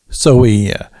So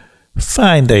we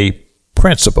find a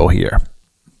principle here.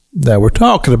 Now we're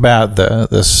talking about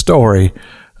the story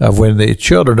of when the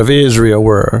children of Israel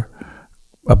were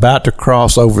about to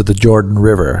cross over the Jordan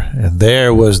River, and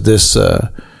there was this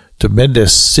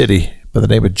tremendous city by the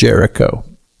name of Jericho,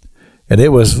 and it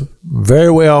was very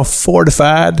well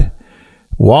fortified,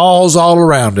 walls all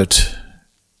around it,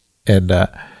 and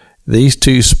these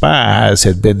two spies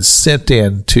had been sent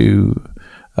in to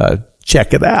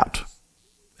check it out,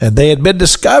 and they had been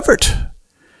discovered.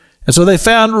 And so they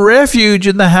found refuge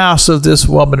in the house of this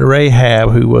woman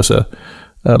Rahab, who was a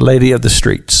lady of the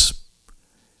streets.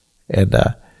 And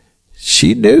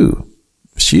she knew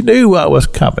what was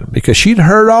coming, because she'd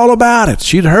heard all about it.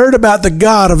 She'd heard about the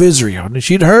God of Israel, and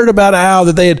she'd heard about how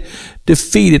that they had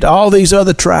defeated all these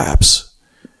other tribes.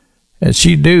 And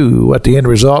she knew what the end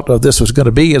result of this was going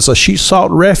to be. And so she sought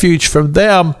refuge from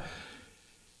them.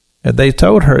 And they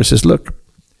told her, says, look,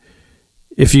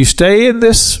 if you stay in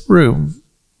this room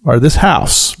or this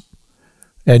house,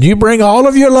 and you bring all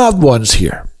of your loved ones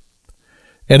here,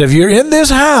 and if you're in this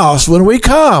house when we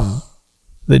come,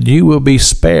 then you will be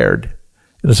spared.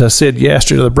 And as I said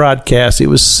yesterday in the broadcast, it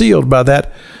was sealed by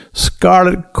that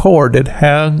scarlet cord that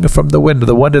hung from the window,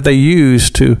 the one that they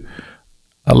used to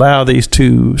allow these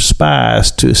two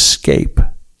spies to escape.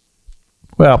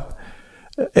 Well,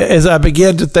 as I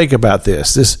began to think about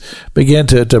this began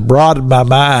to broaden my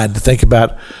mind to think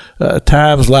about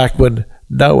times like when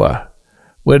Noah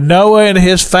and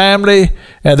his family,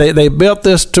 and they built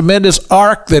this tremendous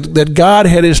ark that God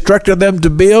had instructed them to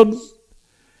build,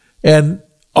 and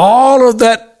all of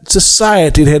that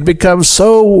society had become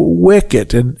so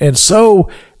wicked and so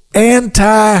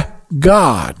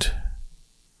anti-God.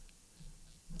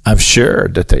 I'm sure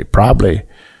that they probably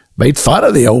made fun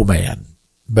of the old man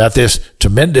about this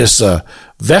tremendous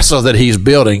vessel that he's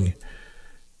building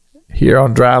here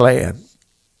on dry land.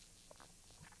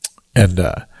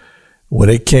 And when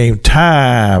it came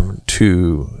time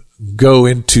to go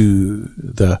into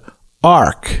the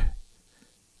ark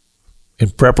in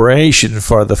preparation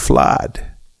for the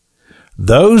flood,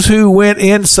 those who went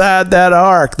inside that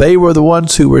ark, they were the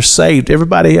ones who were saved.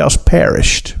 Everybody else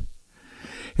perished.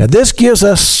 And this gives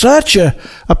us such a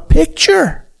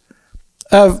picture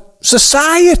of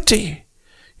society.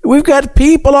 We've got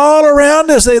people all around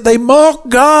us. They mock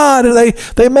God, and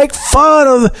they make fun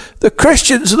of the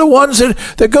Christians and the ones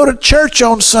that go to church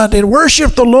on Sunday and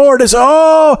worship the Lord. They say,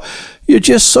 oh, you're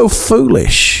just so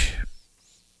foolish.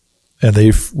 And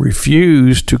they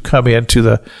refuse to come into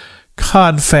the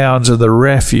confounds of the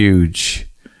refuge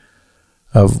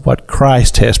of what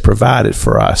Christ has provided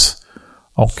for us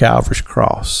on Calvary's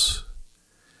cross.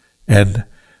 And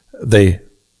they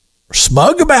are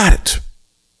smug about it.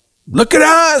 Look at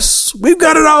us. We've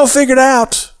got it all figured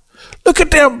out. Look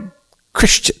at them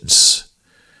Christians.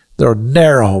 They're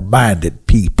narrow-minded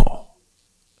people.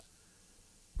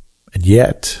 And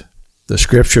yet, the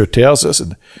Scripture tells us,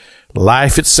 and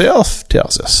life itself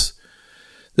tells us,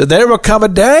 that there will come a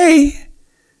day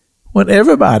when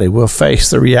everybody will face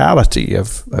the reality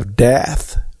of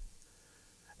death.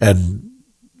 And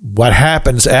what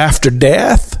happens after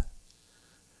death?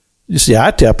 You see,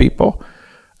 I tell people,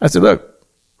 I said, look,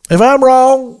 if I'm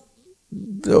wrong,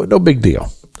 no big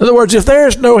deal. In other words, if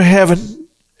there's no heaven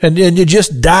and you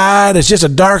just died, it's just a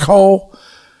dark hole,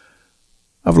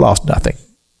 I've lost nothing.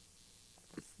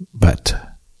 But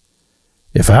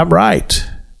if I'm right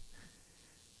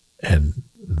and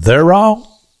they're wrong,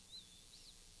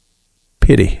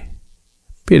 pity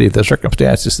the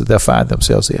circumstances that they'll find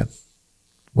themselves in.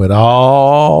 When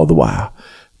all the while,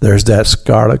 there's that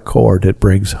scarlet cord that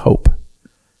brings hope.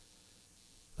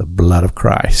 The blood of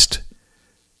Christ.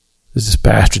 This is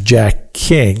Pastor Jack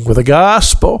King with the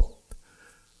gospel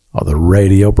on the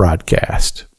radio broadcast.